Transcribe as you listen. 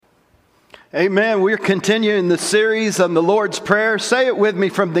Amen. We're continuing the series on the Lord's Prayer. Say it with me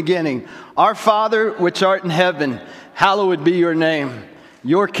from the beginning. Our Father, which art in heaven, hallowed be your name.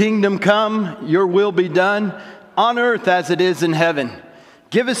 Your kingdom come, your will be done, on earth as it is in heaven.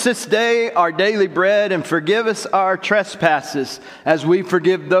 Give us this day our daily bread, and forgive us our trespasses, as we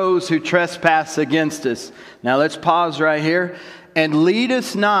forgive those who trespass against us. Now let's pause right here. And lead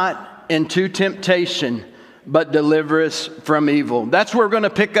us not into temptation, but deliver us from evil. That's where we're going to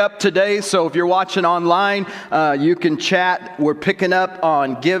pick up today. So if you're watching online, you can chat. We're picking up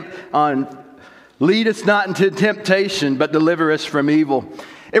on lead us not into temptation, but deliver us from evil.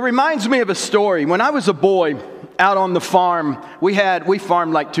 It reminds me of a story. When I was a boy out on the farm, we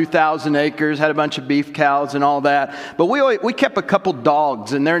farmed like 2,000 acres, had a bunch of beef cows and all that. But we kept a couple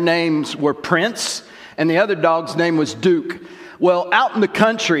dogs, and their names were Prince, and the other dog's name was Duke. Well, out in the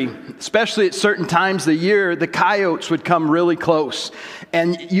country, especially at certain times of the year, the coyotes would come really close.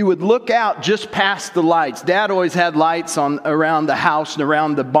 And you would look out just past the lights. Dad always had lights on around the house and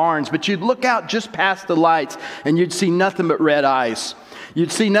around the barns. But you'd look out just past the lights and you'd see nothing but red eyes.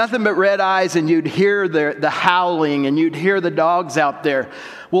 You'd see nothing but red eyes, and you'd hear the howling, and you'd hear the dogs out there.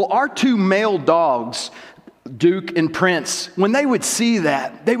 Well, our two male dogs, Duke and Prince, when they would see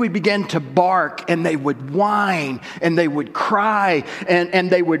that, they would begin to bark, and they would whine, and they would cry, and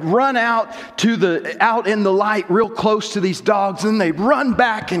they would run out in the light real close to these dogs, and they'd run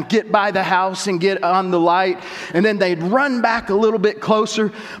back and get by the house and get on the light, and then they'd run back a little bit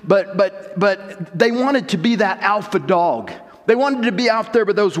closer, but they wanted to be that alpha dog. They wanted to be out there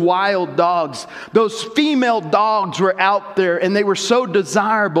with those wild dogs. Those female dogs were out there, and they were so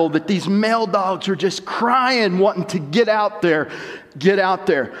desirable that these male dogs were just crying, wanting to get out there.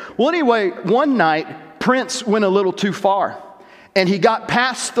 Well, anyway, one night, Prince went a little too far, and he got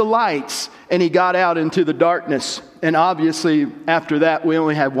past the lights, and he got out into the darkness. And obviously, after that, we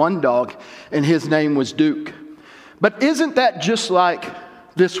only had one dog, and his name was Duke. But isn't that just like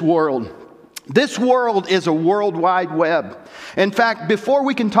this world? This world is a worldwide web. In fact, before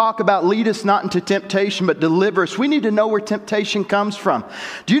we can talk about lead us not into temptation, but deliver us, we need to know where temptation comes from.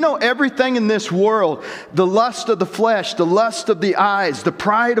 Do you know everything in this world, the lust of the flesh, the lust of the eyes, the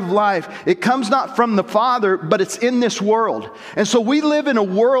pride of life, it comes not from the Father, but it's in this world. And so we live in a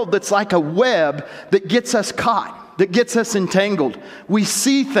world that's like a web that gets us caught, that gets us entangled. We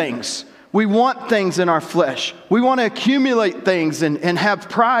see things. We want things in our flesh. We want to accumulate things and have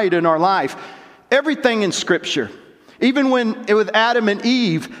pride in our life. Everything in Scripture. Even with Adam and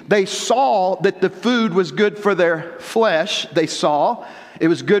Eve, they saw that the food was good for their flesh. They saw it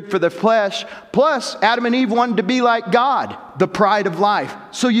was good for their flesh. Plus, Adam and Eve wanted to be like God, the pride of life.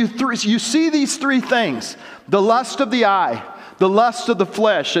 So you see these three things: the lust of the eye, the lust of the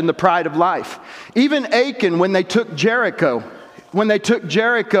flesh, and the pride of life. Even Achan, when they took Jericho,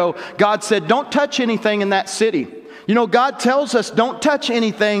 God said, don't touch anything in that city. You know, God tells us don't touch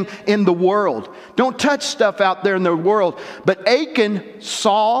anything in the world. Don't touch stuff out there in the world. But Achan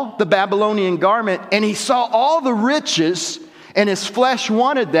saw the Babylonian garment, and he saw all the riches, and his flesh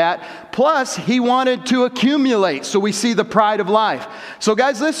wanted that. Plus, he wanted to accumulate. So we see the pride of life. So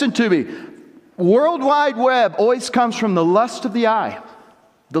guys, listen to me. World Wide Web always comes from the lust of the eye,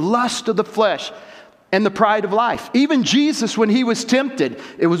 the lust of the flesh, and the pride of life. Even Jesus, when he was tempted,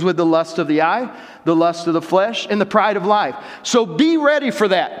 it was with the lust of the eye, the lust of the flesh, and the pride of life. So be ready for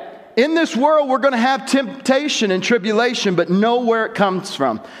that. In this world, we're going to have temptation and tribulation, but know where it comes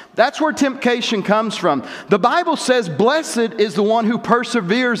from. That's where temptation comes from. The Bible says, blessed is the one who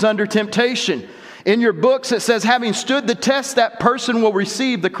perseveres under temptation. In your books, it says, having stood the test, that person will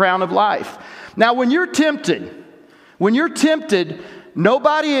receive the crown of life. Now, when you're tempted,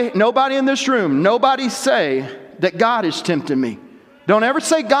 Nobody in this room, nobody say that God is tempting me. Don't ever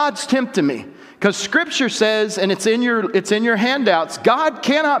say God's tempting me. Because Scripture says, and it's in your handouts, God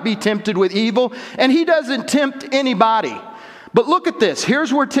cannot be tempted with evil, and He doesn't tempt anybody. But look at this.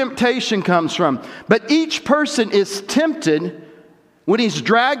 Here's where temptation comes from. But each person is tempted when he's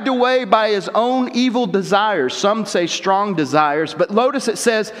dragged away by his own evil desires. Some say strong desires, but notice it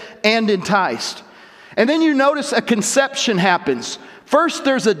says, and enticed. And then you notice a conception happens. First,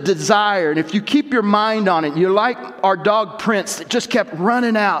 there's a desire, and if you keep your mind on it, you're like our dog Prince that just kept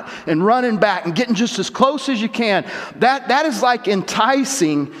running out and running back and getting just as close as you can. That is like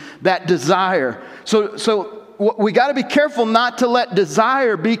enticing that desire. So we got to be careful not to let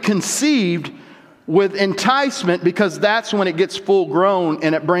desire be conceived with enticement, because that's when it gets full grown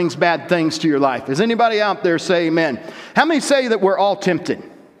and it brings bad things to your life. Does anybody out there say amen? How many say that we're all tempted?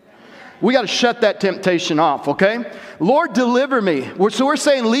 we got to shut that temptation off, okay? Lord, deliver me. So we're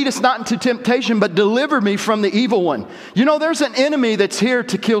saying, lead us not into temptation, but deliver me from the evil one. You know, there's an enemy that's here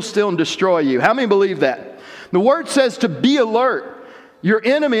to kill, steal, and destroy you. How many believe that? The word says to be alert. Your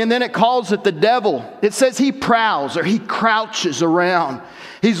enemy, and then it calls it the devil. It says he prowls or he crouches around.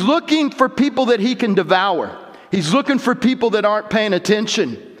 He's looking for people that he can devour. He's looking for people that aren't paying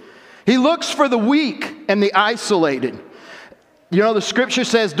attention. He looks for the weak and the isolated. You know, the scripture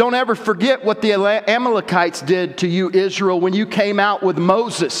says, don't ever forget what the Amalekites did to you, Israel, when you came out with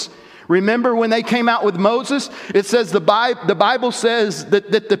Moses. Remember when they came out with Moses? It says the Bible says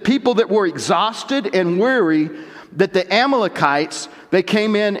that the people that were exhausted and weary, that the Amalekites, they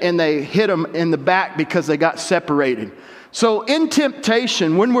came in and they hit them in the back because they got separated. So in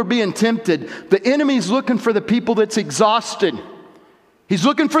temptation, when we're being tempted, the enemy's looking for the people that's exhausted. He's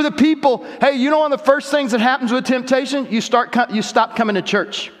looking for the people. Hey, you know one of the first things that happens with temptation? You stop coming to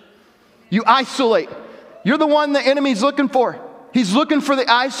church. You isolate. You're the one the enemy's looking for. He's looking for the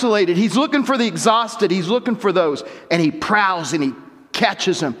isolated. He's looking for the exhausted. He's looking for those. And he prowls and he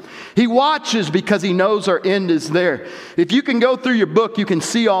catches them. He watches because he knows our end is there. If you can go through your book, you can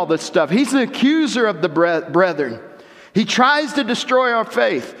see all this stuff. He's the accuser of the brethren. He tries to destroy our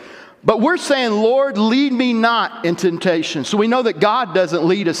faith. But we're saying, Lord, lead me not in temptation. So we know that God doesn't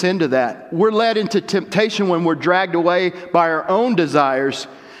lead us into that. We're led into temptation when we're dragged away by our own desires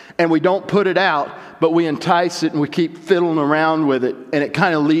and we don't put it out, but we entice it and we keep fiddling around with it. And it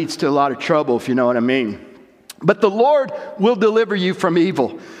kind of leads to a lot of trouble, if you know what I mean. But the Lord will deliver you from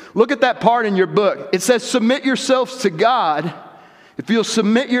evil. Look at that part in your book. It says, submit yourselves to God. If you'll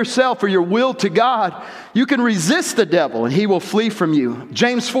submit yourself or your will to God, you can resist the devil and he will flee from you.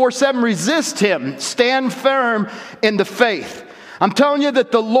 James 4:7, resist him. Stand firm in the faith. I'm telling you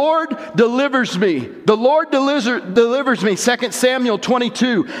that the Lord delivers me. The Lord delivers me. 2 Samuel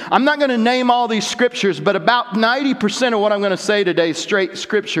 22. I'm not going to name all these scriptures, but about 90% of what I'm going to say today is straight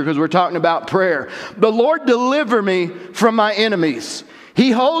scripture because we're talking about prayer. The Lord deliver me from my enemies. He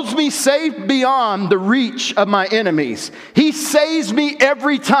holds me safe beyond the reach of my enemies. He saves me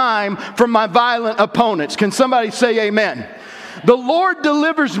every time from my violent opponents. Can somebody say amen? The Lord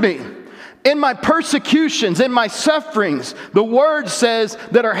delivers me. In my persecutions, in my sufferings, the word says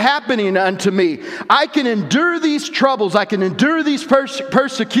that are happening unto me. I can endure these troubles. I can endure these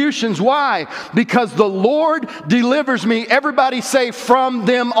persecutions. Why? Because the Lord delivers me. Everybody say, from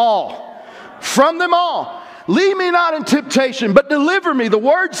them all. From them all. Lead me not in temptation, but deliver me. The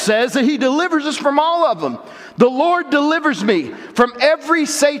word says that he delivers us from all of them. The Lord delivers me from every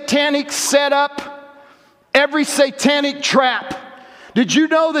satanic setup, every satanic trap. Did you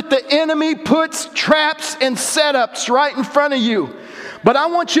know that the enemy puts traps and setups right in front of you? But I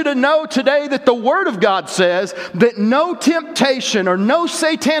want you to know today that the Word of God says that no temptation or no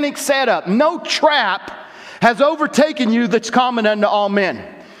satanic setup, no trap has overtaken you that's common unto all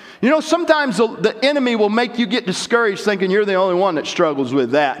men. You know, sometimes the enemy will make you get discouraged thinking you're the only one that struggles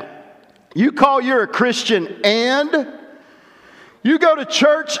with that. You call you're a Christian and you go to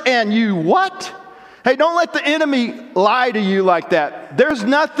church and you what? Hey, don't let the enemy lie to you like that. There's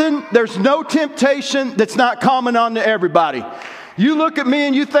no temptation that's not common on to everybody. You look at me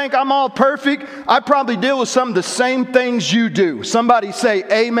and you think I'm all perfect. I probably deal with some of the same things you do. Somebody say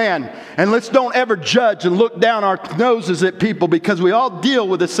amen. And let's don't ever judge and look down our noses at people because we all deal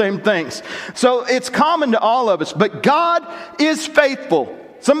with the same things. So it's common to all of us. But God is faithful.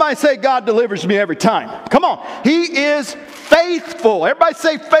 Somebody say God delivers me every time. Come on. He is faithful. Everybody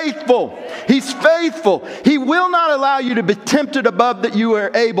say faithful. He's faithful. He will not allow you to be tempted above that you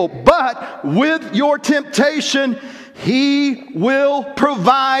are able. But with your temptation, He will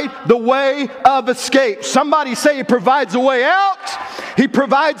provide the way of escape. Somebody say He provides a way out. He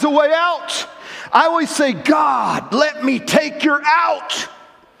provides a way out. I always say, God, let me take your out.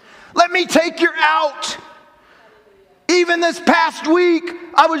 Let me take your out. Even this past week,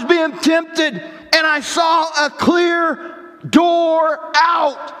 I was being tempted and I saw a clear door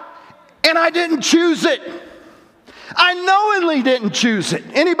out and I didn't choose it. I knowingly didn't choose it.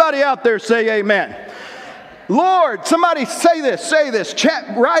 Anybody out there say amen? Lord, somebody say this,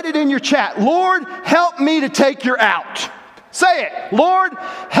 chat, write it in your chat. Lord, help me to take your out. Say it. Lord,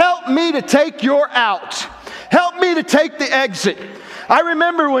 help me to take your out. Help me to take the exit. I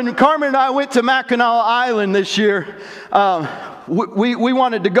remember when Carmen and I went to Mackinac Island this year, we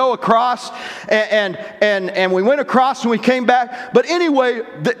wanted to go across and we went across and we came back. But anyway,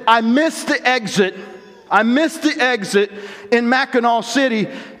 I missed the exit. I missed the exit in Mackinac City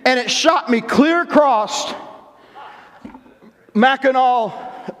and it shot me clear across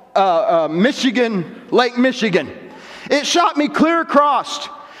Mackinac, Michigan, Lake Michigan. It shot me clear across.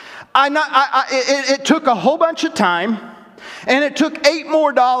 It took a whole bunch of time, and it took $8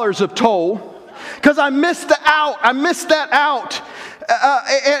 more of toll, because I missed that out.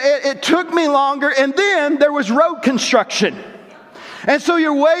 It took me longer, and then there was road construction. And so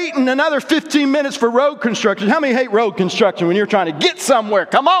you're waiting another 15 minutes for road construction. How many hate road construction when you're trying to get somewhere?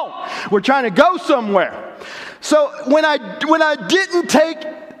 Come on, we're trying to go somewhere. So when I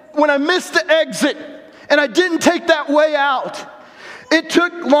missed the exit and I didn't take that way out, it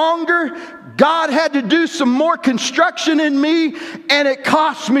took longer. God had to do some more construction in me, and it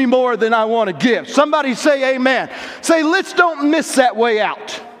cost me more than I want to give. Somebody say amen. Say, let's don't miss that way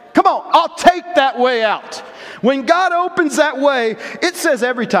out. Come on, I'll take that way out. When God opens that way, it says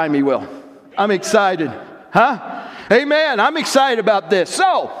every time He will. I'm excited. Huh? Amen. I'm excited about this.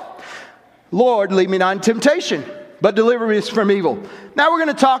 So, Lord, lead me not in temptation, but deliver me from evil. Now we're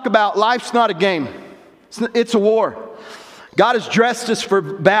going to talk about life's not a game. It's a war. God has dressed us for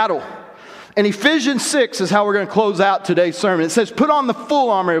battle. And Ephesians 6 is how we're going to close out today's sermon. It says, put on the full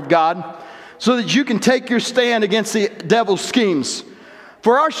armor of God so that you can take your stand against the devil's schemes.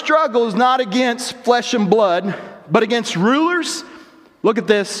 For our struggle is not against flesh and blood, but against rulers. Look at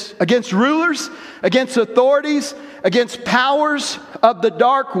this. Against rulers, against authorities, against powers of the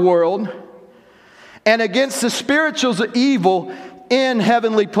dark world, and against the spirituals of evil in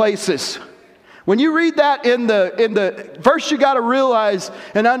heavenly places. When you read that first you got to realize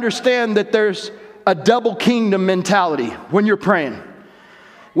and understand that there's a double kingdom mentality when you're praying.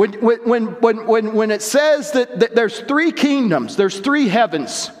 When it says that there's three kingdoms, there's three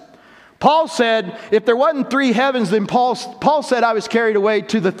heavens. Paul said, if there wasn't three heavens, then Paul said I was carried away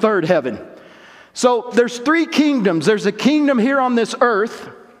to the third heaven. So there's three kingdoms. There's a kingdom here on this earth,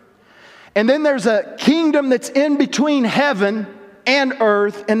 and then there's a kingdom that's in between heaven and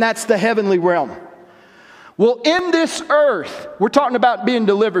earth, and that's the heavenly realm. Well, in this earth, we're talking about being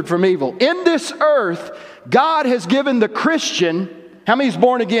delivered from evil. In this earth, God has given the Christian, how many is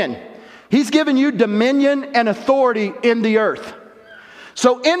born again? He's given you dominion and authority in the earth.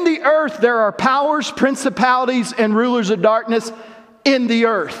 So in the earth, there are powers, principalities, and rulers of darkness in the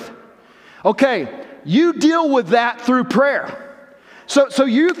earth. Okay, you deal with that through prayer. So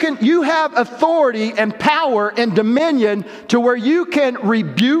you have authority and power and dominion to where you can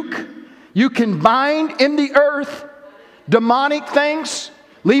rebuke, you can bind in the earth demonic things.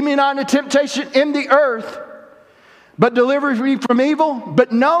 Lead me not into temptation in the earth, but deliver me from evil.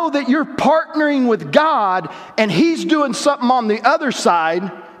 But know that you're partnering with God, and He's doing something on the other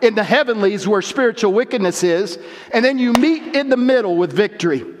side in the heavenlies where spiritual wickedness is, and then you meet in the middle with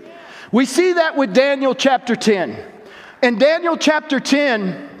victory. We see that with Daniel chapter 10. In Daniel chapter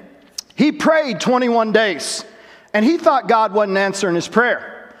 10, he prayed 21 days, and he thought God wasn't answering his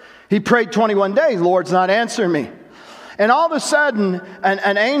prayer. He prayed 21 days, Lord's not answering me. And all of a sudden,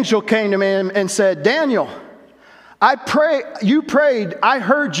 an angel came to me and said, Daniel, you prayed, I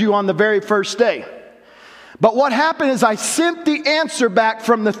heard you on the very first day. But what happened is I sent the answer back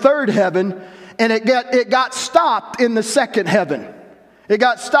from the third heaven, and it got stopped in the second heaven. It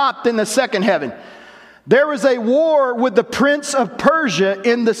got stopped in the second heaven. There was a war with the prince of Persia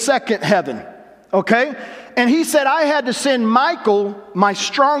in the second heaven. Okay? And he said, I had to send Michael, my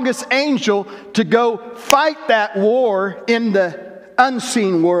strongest angel, to go fight that war in the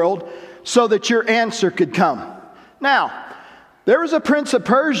unseen world so that your answer could come. Now, there was a prince of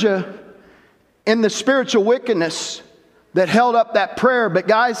Persia in the spiritual wickedness that held up that prayer. But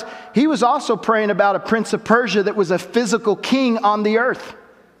guys, he was also praying about a prince of Persia that was a physical king on the earth.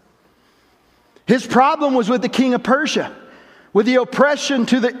 His problem was with the king of Persia, with the oppression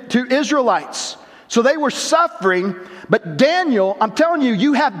to Israelites. So they were suffering. But Daniel, I'm telling you,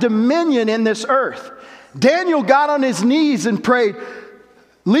 you have dominion in this earth. Daniel got on his knees and prayed,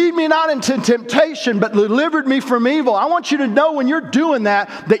 lead me not into temptation, but delivered me from evil. I want you to know when you're doing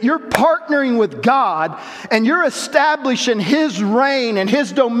that you're partnering with God and you're establishing His reign and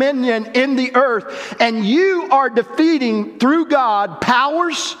His dominion in the earth. And you are defeating, through God,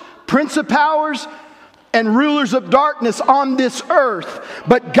 powers, principalities, and rulers of darkness on this earth.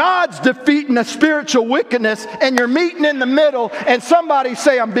 But God's defeating a spiritual wickedness, and you're meeting in the middle, and somebody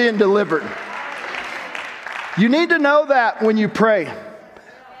say, I'm being delivered. You need to know that when you pray.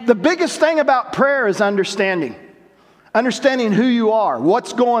 The biggest thing about prayer is understanding who you are,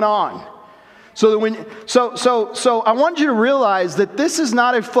 what's going on. So I want you to realize that this is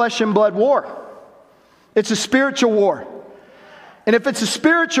not a flesh and blood war. It's a spiritual war. And if it's a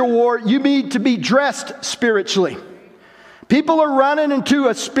spiritual war, you need to be dressed spiritually. People are running into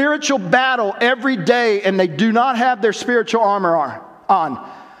a spiritual battle every day, and they do not have their spiritual armor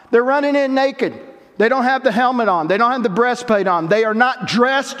on. They're running in naked. They don't have the helmet on. They don't have the breastplate on. They are not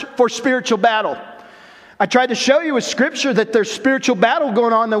dressed for spiritual battle. I tried to show you with Scripture that there's spiritual battle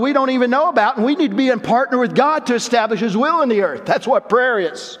going on that we don't even know about, and we need to be in partner with God to establish His will in the earth. That's what prayer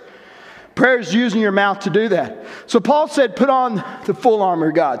is. Prayer is using your mouth to do that. So Paul said, put on the full armor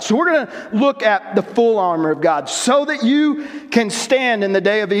of God. So we're going to look at the full armor of God so that you can stand in the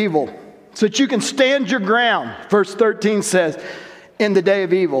day of evil, so that you can stand your ground. Verse 13 says, in the day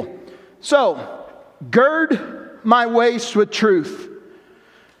of evil. So, gird my waist with truth.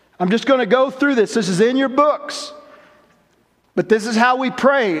 I'm just going to go through this. This is in your books. But this is how we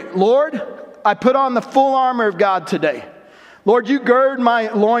pray. Lord, I put on the full armor of God today. Lord, you gird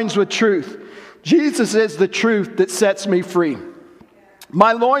my loins with truth. Jesus is the truth that sets me free.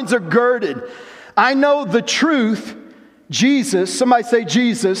 My loins are girded. I know the truth, Jesus, somebody say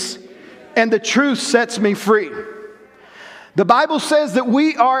Jesus, and the truth sets me free. The Bible says that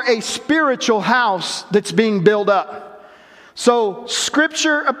we are a spiritual house that's being built up. So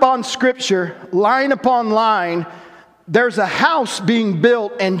Scripture upon Scripture, line upon line, there's a house being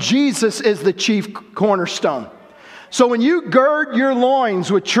built, and Jesus is the chief cornerstone. So when you gird your loins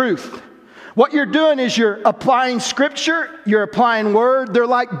with truth, what you're doing is you're applying Scripture, you're applying Word. They're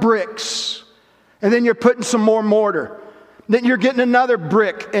like bricks. And then you're putting some more mortar. Then you're getting another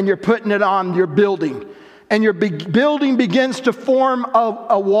brick and you're putting it on your building. And your building begins to form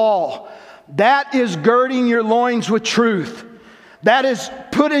a wall. That is girding your loins with truth. That is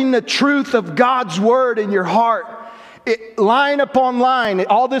putting the truth of God's Word in your heart. Line upon line.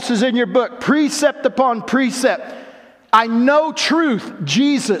 All this is in your book. Precept upon precept. I know truth,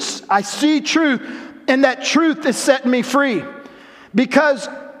 Jesus. I see truth, and that truth is setting me free. Because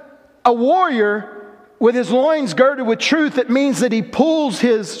a warrior with his loins girded with truth, it means that he pulls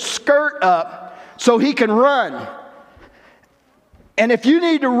his skirt up so he can run. And if you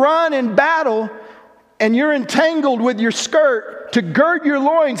need to run in battle and you're entangled with your skirt, to gird your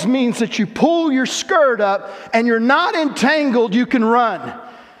loins means that you pull your skirt up and you're not entangled, you can run.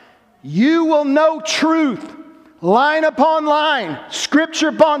 You will know truth. Line upon line, Scripture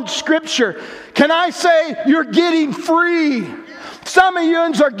upon Scripture. Can I say you're getting free? Some of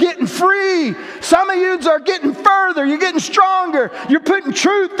yous are getting free. Some of yous are getting further. You're getting stronger. You're putting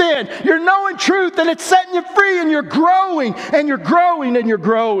truth in. You're knowing truth, and it's setting you free, and you're growing, and you're growing, and you're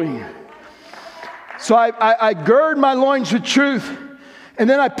growing. So I gird my loins with truth, and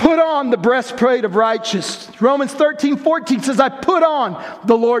then I put on the breastplate of righteousness. Romans 13:14 says, I put on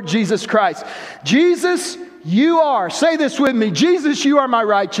the Lord Jesus Christ. Jesus, you are, say this with me, Jesus, you are my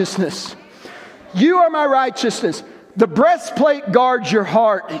righteousness. You are my righteousness. The breastplate guards your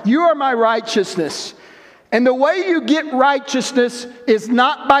heart. You are my righteousness. And the way you get righteousness is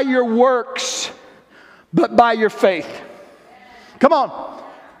not by your works, but by your faith. Come on.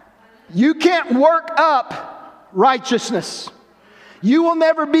 You can't work up righteousness. You will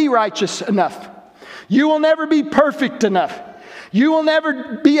never be righteous enough. You will never be perfect enough. You will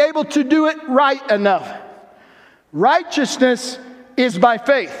never be able to do it right enough. Righteousness is by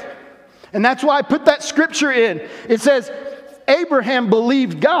faith. And that's why I put that scripture in. It says, Abraham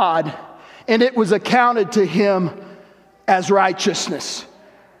believed God, and it was accounted to him as righteousness.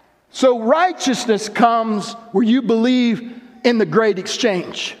 So righteousness comes where you believe in the great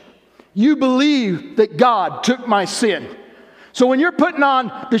exchange. You believe that God took my sin. So when you're putting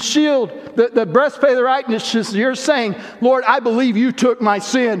on the shield, the breastplate of righteousness, you're saying, Lord, I believe you took my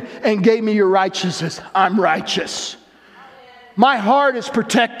sin and gave me your righteousness. I'm righteous. My heart is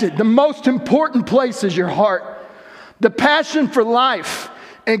protected. The most important place is your heart. The passion for life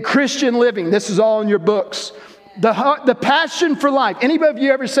and Christian living. This is all in your books. The passion for life. Anybody of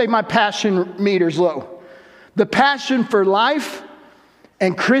you ever say my passion meter's low? The passion for life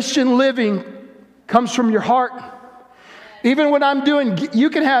and Christian living comes from your heart. Even when I'm doing,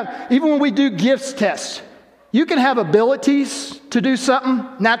 even when we do gifts tests, you can have abilities to do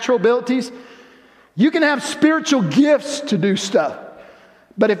something, natural abilities. You can have spiritual gifts to do stuff.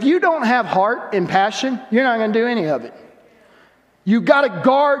 But if you don't have heart and passion, you're not going to do any of it. You got to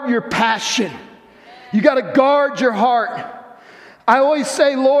guard your passion. You got to guard your heart. I always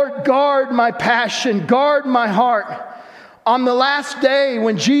say, Lord, guard my passion, guard my heart. On the last day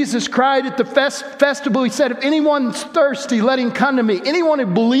when Jesus cried at the festival, he said, if anyone's thirsty, let him come to me. Anyone who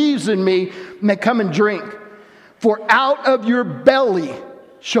believes in me may come and drink. For out of your belly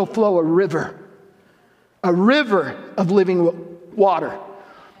shall flow a river of living water.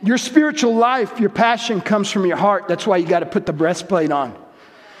 Your spiritual life, your passion comes from your heart. That's why you got to put the breastplate on.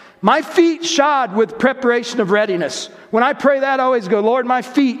 My feet shod with preparation of readiness. When I pray that, I always go, Lord, my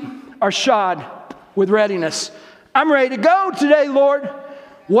feet are shod with readiness. I'm ready to go today, Lord.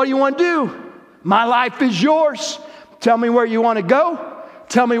 What do you want to do? My life is yours. Tell me where you want to go.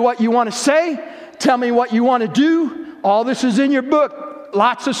 Tell me what you want to say. Tell me what you want to do. All this is in your book.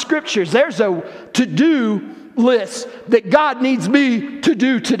 Lots of scriptures. There's a to-do list that God needs me to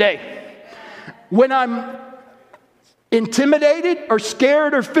do today. When I'm intimidated or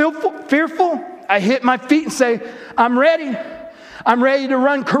scared or fearful, I hit my feet and say, I'm ready. I'm ready to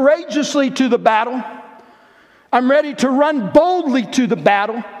run courageously to the battle. I'm ready to run boldly to the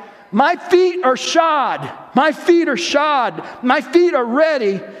battle. My feet are shod. My feet are shod. My feet are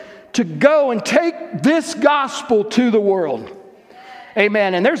ready to go and take this gospel to the world.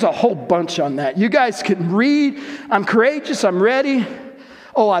 Amen. And there's a whole bunch on that. You guys can read. I'm courageous. I'm ready.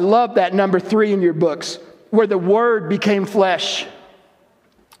 Oh, I love that number 3 in your books, where the Word became flesh.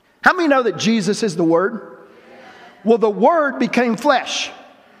 How many know that Jesus is the Word? Well, the Word became flesh.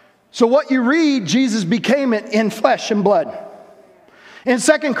 So what you read, Jesus became it in flesh and blood. In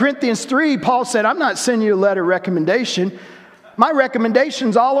 2 Corinthians 3, Paul said, I'm not sending you a letter of recommendation. My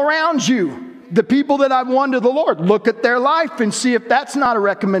recommendation's all around you. The people that I've won to the Lord, look at their life and see if that's not a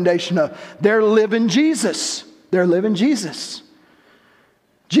recommendation of they're living Jesus. They're living Jesus.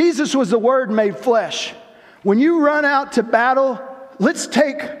 Jesus was the Word made flesh. When you run out to battle, let's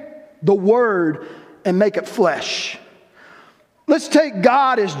take the Word and make it flesh. Let's take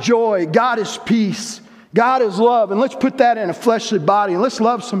God as joy, God as peace, God as love, and let's put that in a fleshly body and let's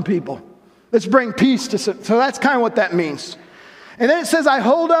love some people. Let's bring peace to some. So that's kind of what that means. And then it says, I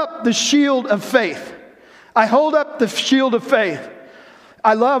hold up the shield of faith. I hold up the shield of faith.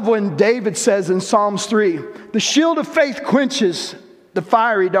 I love when David says in Psalms 3, the shield of faith quenches the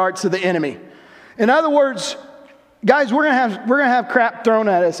fiery darts of the enemy. In other words, guys, we're gonna have crap thrown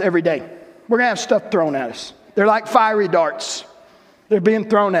at us every day. We're gonna have stuff thrown at us. They're like fiery darts. They're being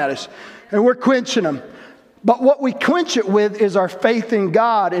thrown at us, and we're quenching them. But what we quench it with is our faith in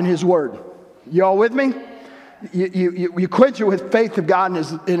God and His Word. You all with me? You quench it with faith of God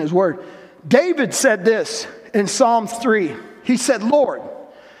in His Word. David said this in Psalms 3. He said, Lord,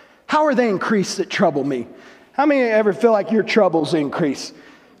 how are they increased that trouble me? How many ever feel like your troubles increase?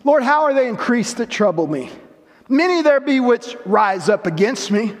 Lord, how are they increased that trouble me? Many there be which rise up against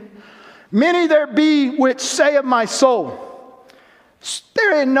me. Many there be which say of my soul,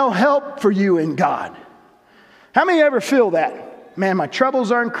 there ain't no help for you in God. How many ever feel that? Man, my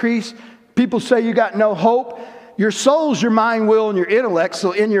troubles are increased. People say you got no hope. Your soul's your mind, will, and your intellect.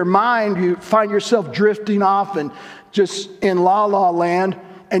 So in your mind, you find yourself drifting off and just in la-la land.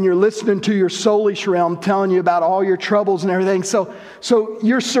 And you're listening to your soulish realm telling you about all your troubles and everything. So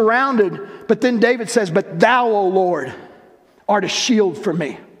you're surrounded. But then David says, but thou, O Lord, art a shield for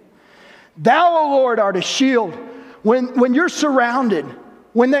me. Thou, O Lord, art a shield. When you're surrounded,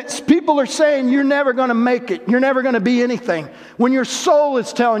 when people are saying you're never going to make it, you're never going to be anything. When your soul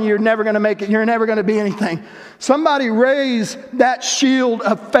is telling you you're never going to make it, you're never going to be anything. Somebody raise that shield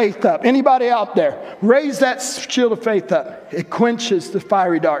of faith up. Anybody out there? Raise that shield of faith up. It quenches the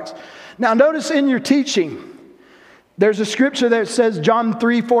fiery darts. Now notice in your teaching, there's a scripture that says John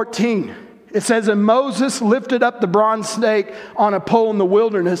 3:14. It says, and Moses lifted up the bronze snake on a pole in the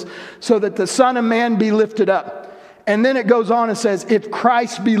wilderness so that the Son of Man be lifted up. And then it goes on and says, if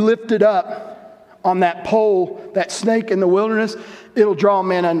Christ be lifted up on that pole, that snake in the wilderness, it'll draw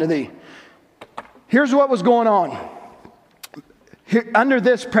men unto thee. Here's what was going on. Here, under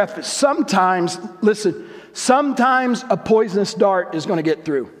this preface, sometimes a poisonous dart is going to get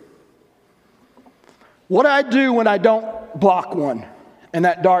through. What do I do when I don't block one and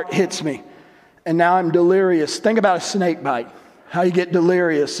that dart hits me? And now I'm delirious. Think about a snake bite. How you get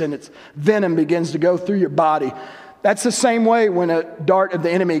delirious and its venom begins to go through your body. That's the same way when a dart of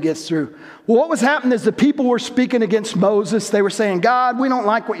the enemy gets through. Well, what was happening is the people were speaking against Moses. They were saying, God, we don't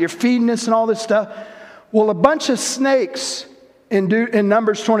like what you're feeding us and all this stuff. Well, a bunch of snakes in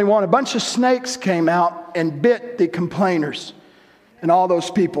Numbers 21, a bunch of snakes came out and bit the complainers and all those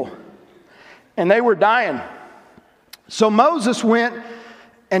people. And they were dying. So Moses went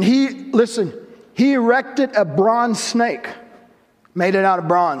and he erected a bronze snake, made it out of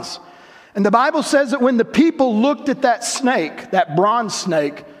bronze. And the Bible says that when the people looked at that snake, that bronze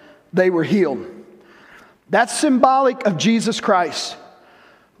snake, they were healed. That's symbolic of Jesus Christ.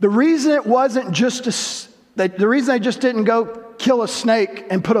 The reason it wasn't just the reason they just didn't go kill a snake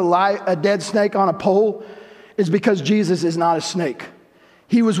and put a dead snake on a pole is because Jesus is not a snake.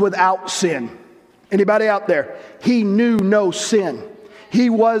 He was without sin. Anybody out there? He knew no sin. He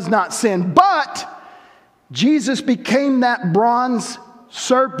was not sin. But Jesus became that bronze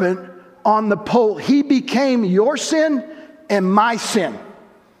serpent on the pole. He became your sin and my sin.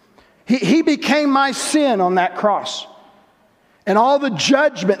 He became my sin on that cross. And all the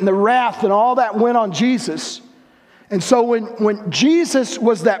judgment and the wrath and all that went on Jesus. And so when Jesus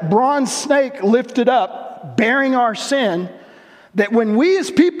was that bronze snake lifted up, bearing our sin, that when we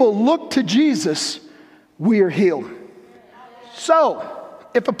as people look to Jesus, we are healed. So,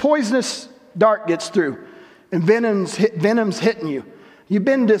 if a poisonous dart gets through and venom's hitting you, you've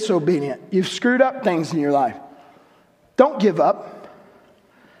been disobedient, you've screwed up things in your life, don't give up.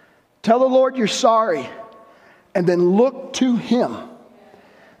 Tell the Lord you're sorry, and then look to Him.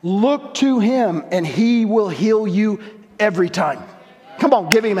 Look to Him, and He will heal you every time. Come on,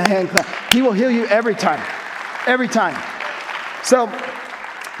 give Him a hand clap. He will heal you every time. Every time. So,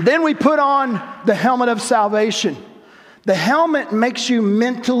 then we put on the helmet of salvation. The helmet makes you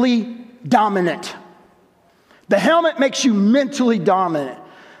mentally dominant. The helmet makes you mentally dominant.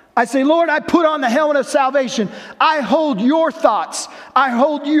 I say, Lord, I put on the helmet of salvation. I hold your thoughts. I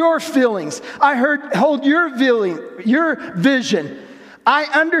hold your feelings. I hold your vision. I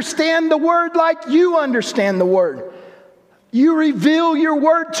understand the word like you understand the word. You reveal your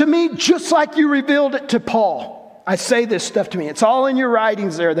word to me just like you revealed it to Paul. I say this stuff to me. It's all in your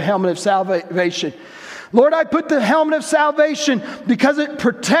writings there, the helmet of salvation. Lord, I put the helmet of salvation because it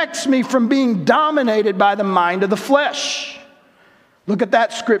protects me from being dominated by the mind of the flesh. Look at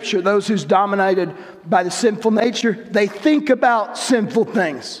that scripture. Those who's dominated by the sinful nature, they think about sinful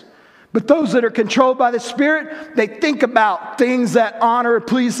things. But those that are controlled by the Spirit, they think about things that honor or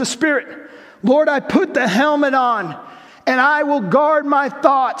please the Spirit. Lord, I put the helmet on and I will guard my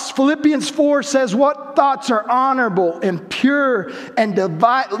thoughts. Philippians 4 says, what thoughts are honorable and pure and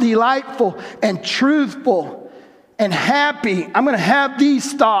delightful and truthful and happy? I'm going to have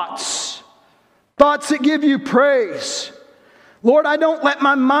these thoughts. Thoughts that give you praise. Lord, I don't let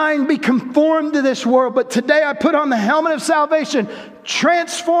my mind be conformed to this world, but today I put on the helmet of salvation.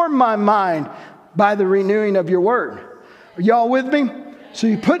 Transform my mind by the renewing of your word. Are y'all with me? So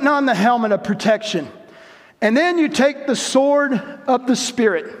you're putting on the helmet of protection. And then you take the sword of the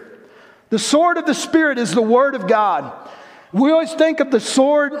Spirit. The sword of the Spirit is the Word of God. We always think of the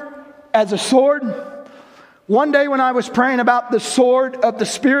sword as a sword. One day when I was praying about the sword of the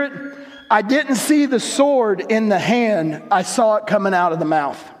Spirit, I didn't see the sword in the hand. I saw it coming out of the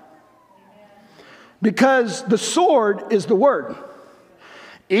mouth. Because the sword is the Word.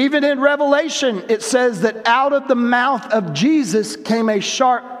 Even in Revelation, it says that out of the mouth of Jesus came a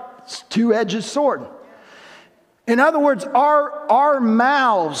sharp, two-edged sword. In other words, our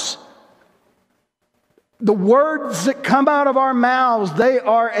mouths, the words that come out of our mouths, they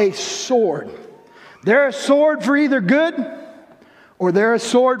are a sword. They're a sword for either good or they're a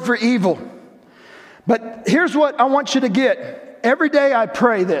sword for evil. But here's what I want you to get. Every day I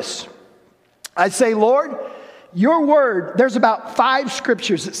pray this. I say, Lord, your word, there's about 5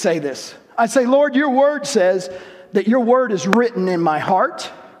 scriptures that say this. I say, Lord, your word says that your word is written in my heart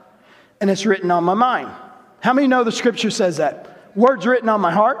and it's written on my mind. How many know the scripture says that? Word's written on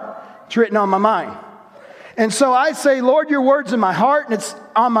my heart, it's written on my mind. And so I say, Lord, your word's in my heart and it's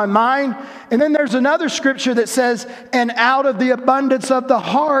on my mind. And then there's another scripture that says, and out of the abundance of the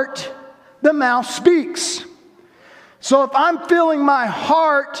heart, the mouth speaks. So if I'm filling my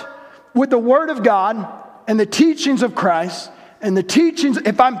heart with the word of God and the teachings of Christ and the teachings,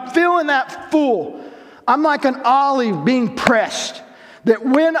 if I'm filling that full, I'm like an olive being pressed. That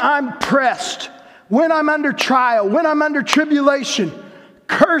when I'm pressed, when I'm under trial, when I'm under tribulation,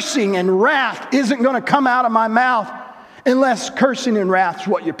 cursing and wrath isn't going to come out of my mouth unless cursing and wrath is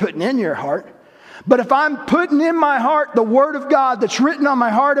what you're putting in your heart. But if I'm putting in my heart the word of God that's written on my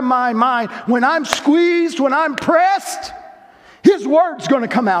heart and my mind, when I'm squeezed, when I'm pressed, His word's going to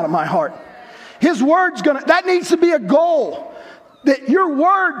come out of my heart. His word's going to, that needs to be a goal. That your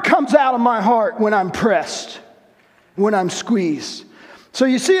word comes out of my heart when I'm pressed, when I'm squeezed. So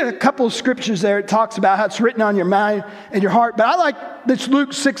you see a couple of scriptures there. It talks about how it's written on your mind and your heart. But I like this Luke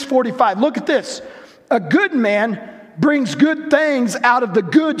 6:45. Look at this. A good man brings good things out of the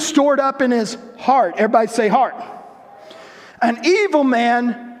good stored up in his heart. Everybody say heart. An evil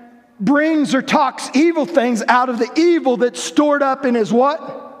man brings or talks evil things out of the evil that's stored up in his what?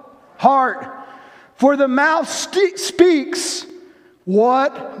 Heart. For the mouth speaks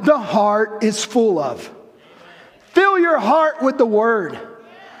what the heart is full of. Fill your heart with the word.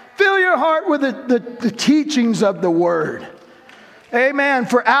 Fill your heart with the teachings of the word. Amen.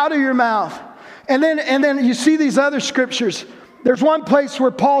 For out of your mouth. And then you see these other scriptures. There's one place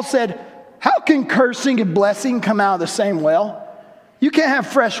where Paul said, how can cursing and blessing come out of the same well? You can't have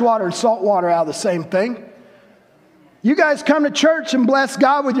fresh water and salt water out of the same thing. You guys come to church and bless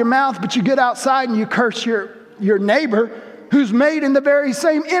God with your mouth, but you get outside and you curse your neighbor who's made in the very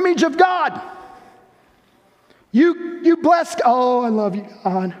same image of God. You bless, oh, I love you,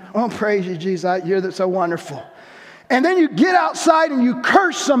 God. Oh, praise you, Jesus. You're so wonderful. And then you get outside and you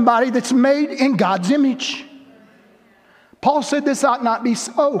curse somebody that's made in God's image. Paul said this ought not be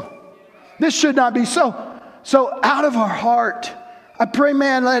so. This should not be so. So out of our heart, I pray,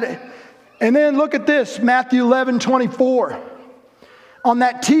 man, let it. And then look at this, Matthew 11:24. On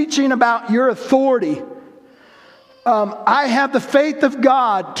that teaching about your authority, I have the faith of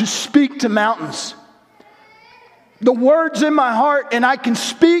God to speak to mountains. The words in my heart, and I can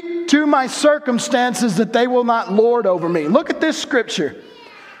speak to my circumstances that they will not lord over me. Look at this scripture.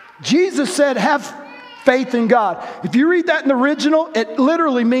 Jesus said, have faith in God. If you read that in the original, it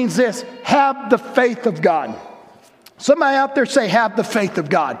literally means this: have the faith of God. Somebody out there say, have the faith of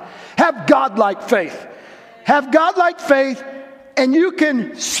God. Have God-like faith. Have God-like faith, and you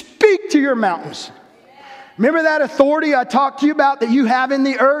can speak to your mountains. Remember that authority I talked to you about that you have in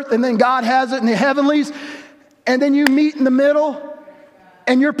the earth, and then God has it in the heavenlies, and then you meet in the middle,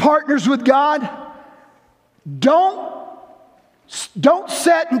 and you're partners with God? Don't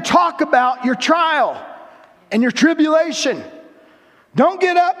sit and talk about your trial and your tribulation. Don't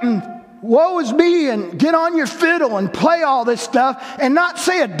get up and woe is me and get on your fiddle and play all this stuff and not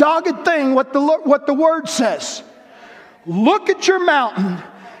say a dogged thing what the word says. Look at your mountain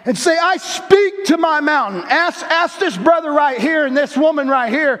and say, I speak to my mountain. Ask this brother right here and this woman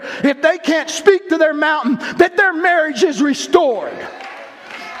right here if they can't speak to their mountain that their marriage is restored.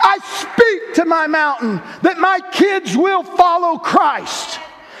 I speak to my mountain that my kids will follow Christ.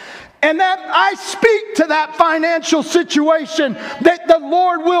 And that I speak to that financial situation that the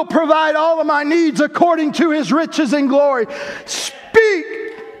Lord will provide all of my needs according to His riches and glory.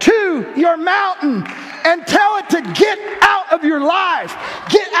 Speak to your mountain and tell it to get out of your life.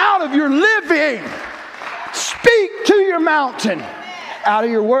 Get out of your living. Speak to your mountain. Out of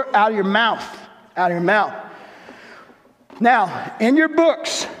your work, out of your mouth. Out of your mouth. Now, in your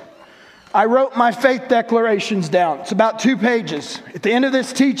books, I wrote my faith declarations down. It's about 2 pages. At the end of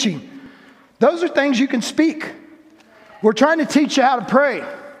this teaching, those are things you can speak. We're trying to teach you how to pray.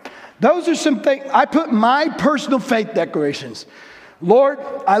 Those are some things. I put my personal faith declarations. Lord,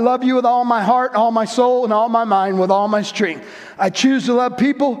 I love you with all my heart, all my soul, and all my mind, with all my strength. I choose to love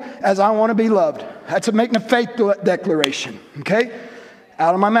people as I want to be loved. That's making a faith declaration, okay?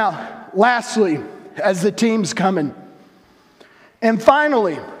 Out of my mouth. Lastly, as the team's coming. And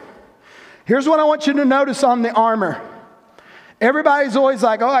finally, here's what I want you to notice on the armor. Everybody's always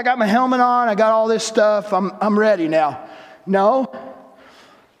like, oh, I got my helmet on, I got all this stuff, I'm ready now. No.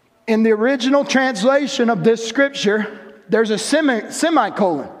 In the original translation of this scripture, there's a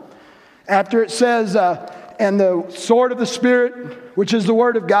semicolon. After it says, and the sword of the Spirit, which is the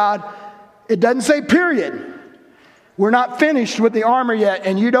word of God, it doesn't say period. We're not finished with the armor yet,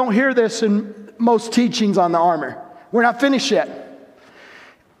 and you don't hear this in most teachings on the armor. We're not finished yet.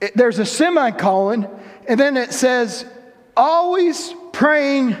 There's a semicolon, and then it says, always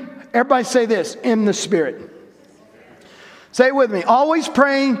praying, everybody say this, in the Spirit. Say it with me. Always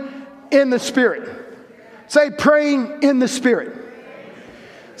praying in the Spirit. Say praying in the Spirit.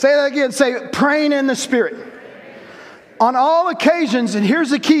 Say that again. Say praying in the Spirit. On all occasions, and here's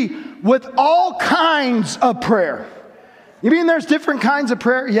the key, with all kinds of prayer. You mean there's different kinds of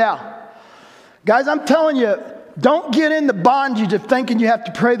prayer? Yeah. Guys, I'm telling you, don't get in the bondage of thinking you have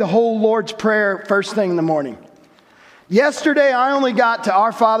to pray the whole Lord's Prayer first thing in the morning. Yesterday, I only got to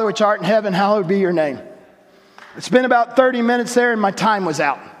Our Father which art in heaven, hallowed be your name. It's been about 30 minutes there and my time was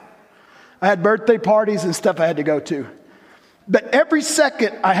out. I had birthday parties and stuff I had to go to. But every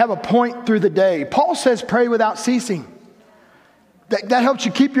second I have a point through the day. Paul says pray without ceasing. That helps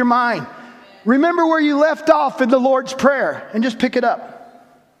you keep your mind. Remember where you left off in the Lord's Prayer and just pick it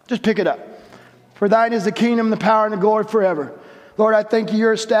up. Just pick it up. For thine is the kingdom, the power, and the glory forever. Lord, I thank you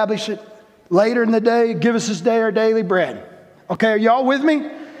you're established it. Later in the day, give us this day our daily bread. Okay, are y'all with me?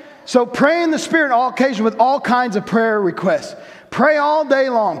 So pray in the Spirit on all occasions with all kinds of prayer requests. Pray all day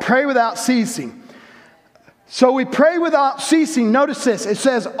long. Pray without ceasing. So we pray without ceasing. Notice this. It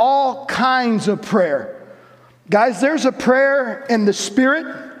says all kinds of prayer. Guys, there's a prayer in the Spirit.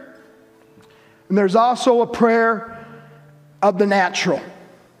 And there's also a prayer of the natural.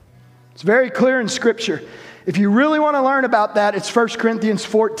 It's very clear in Scripture. If you really want to learn about that, it's 1 Corinthians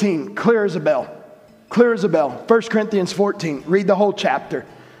 14. Clear as a bell. Clear as a bell. 1 Corinthians 14. Read the whole chapter.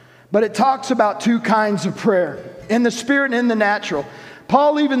 But it talks about 2 kinds of prayer. In the Spirit and in the natural.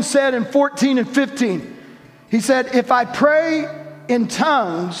 Paul even said in 14 and 15. He said, if I pray in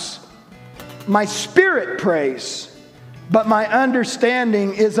tongues, my spirit prays, but my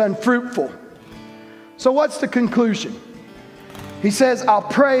understanding is unfruitful. So what's the conclusion? He says, I'll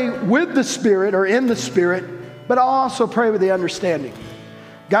pray with the Spirit or in the Spirit, but I'll also pray with the understanding.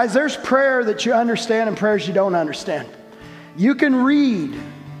 Guys, there's prayer that you understand and prayers you don't understand. You can read,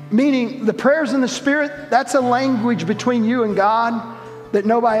 meaning the prayers in the Spirit, that's a language between you and God that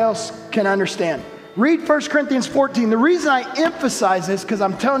nobody else can understand. Read 1 Corinthians 14. The reason I emphasize this, because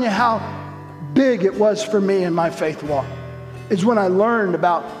I'm telling you how big it was for me in my faith walk, is when I learned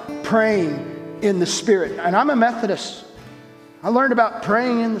about praying in the Spirit. And I'm a Methodist. I learned about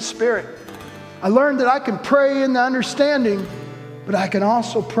praying in the Spirit. I learned that I can pray in the understanding, but I can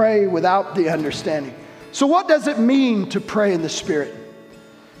also pray without the understanding. So what does it mean to pray in the Spirit?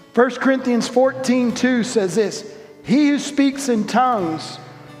 1 Corinthians 14:2 says this, he who speaks in tongues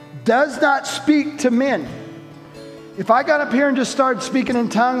does not speak to men. If I got up here and just started speaking in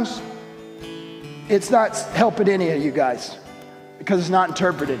tongues, it's not helping any of you guys because it's not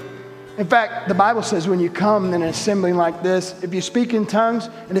interpreted. In fact, the Bible says when you come in an assembly like this, if you speak in tongues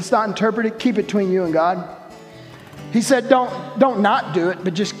and it's not interpreted, keep it between you and God. He said don't not do it,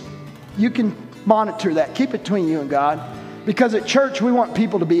 but just you can monitor that. Keep it between you and God. Because at church, we want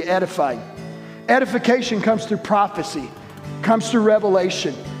people to be edified. Edification comes through prophecy, comes through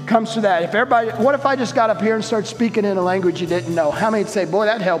revelation, comes through that. What if I just got up here and started speaking in a language you didn't know? How many'd say, boy,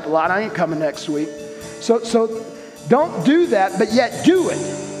 that'd help a lot. I ain't coming next week. So don't do that, but yet do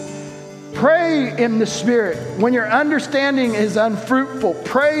it. Pray in the Spirit. When your understanding is unfruitful,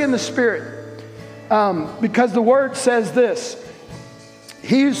 pray in the Spirit. Because the Word says this,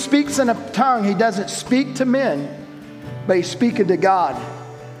 he who speaks in a tongue, he doesn't speak to men, but he's speaking to God.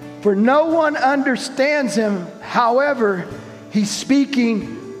 For no one understands him. However, he's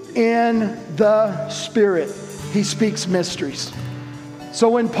speaking in the Spirit. He speaks mysteries. So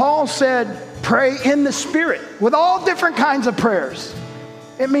when Paul said, pray in the Spirit, with all different kinds of prayers,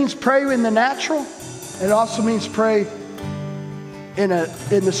 it means pray in the natural. It also means pray in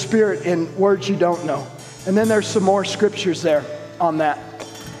the Spirit in words you don't know. And then there's some more scriptures there on that.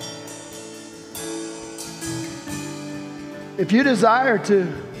 If you desire to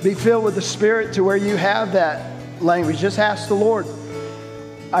be filled with the Spirit to where you have that language, just ask the Lord.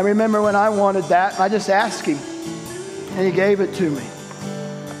 I remember when I wanted that, I just asked Him, and He gave it to me.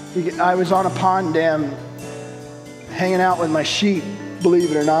 I was on a pond dam hanging out with my sheep,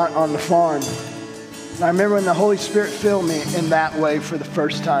 believe it or not, on the farm. And I remember when the Holy Spirit filled me in that way for the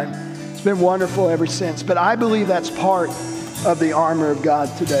first time. It's been wonderful ever since. But I believe that's part of the armor of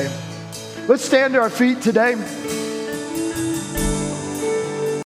God today. Let's stand to our feet today.